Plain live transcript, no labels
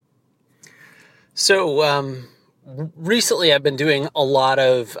So recently I've been doing a lot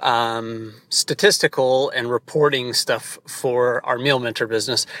of statistical and reporting stuff for our Meal Mentor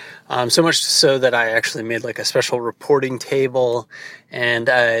business. So much so that I actually made like a special reporting table, and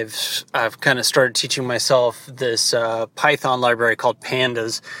I've kind of started teaching myself this Python library called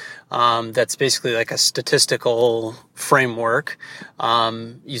Pandas. That's basically like a statistical framework.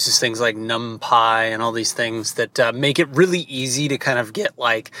 Uses things like NumPy and all these things that make it really easy to kind of get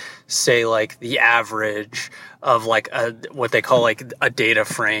like, say, like the average of like what they call like a data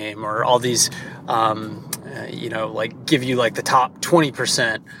frame, or all these, like give you like the top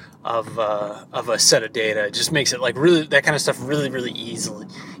 20% of a set of data. It just makes it like really, that kind of stuff really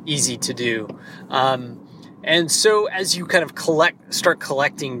easy to do. And so as you kind of start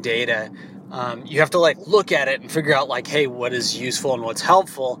collecting data, you have to like look at it and figure out like, hey, what is useful and what's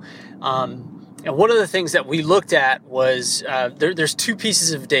helpful. And one of the things that we looked at was there's two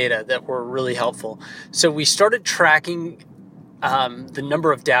pieces of data that were really helpful. So we started tracking the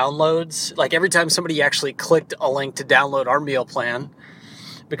number of downloads, like every time somebody actually clicked a link to download our meal plan,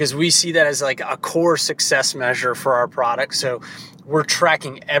 because we see that as like a core success measure for our product. So we're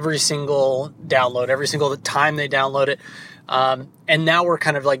tracking every single download, every single time they download it. And now we're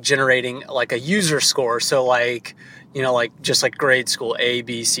kind of like generating like a user score. So like, like just like grade school, A,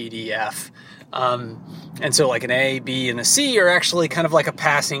 B, C, D, F. And so like an A, B, and a C are actually kind of like a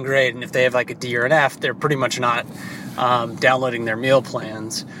passing grade. And if they have like a D or an F, they're pretty much not downloading their meal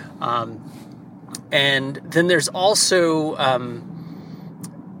plans. And then there's also,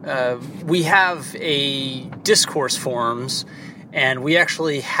 we have a discourse forums, and we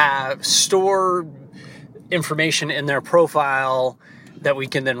actually store information in their profile that we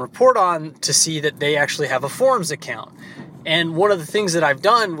can then report on to see that they actually have a forums account. And one of the things that I've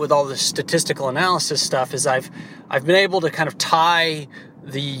done with all this statistical analysis stuff is I've been able to kind of tie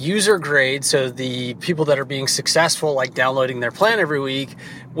the user grade, so the people that are being successful, like downloading their plan every week,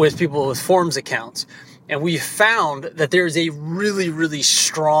 with people with forums accounts. And we found that there's a really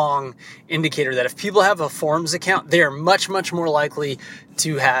strong indicator that if people have a forums account, they are much more likely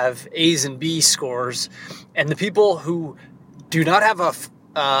to have A's and B scores. And the people who do not have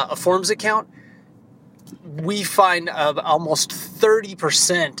a forums account, we find almost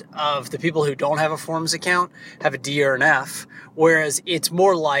 30% of the people who don't have a forums account have a D or an F, whereas it's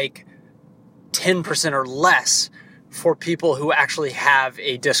more like 10% or less for people who actually have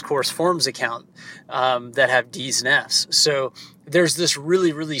a discourse forums account that have D's and F's. So there's this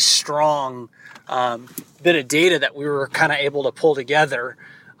really strong bit of data that we were kind of able to pull together.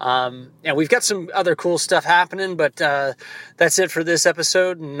 And we've got some other cool stuff happening, but that's it for this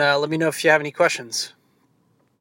episode. And let me know if you have any questions.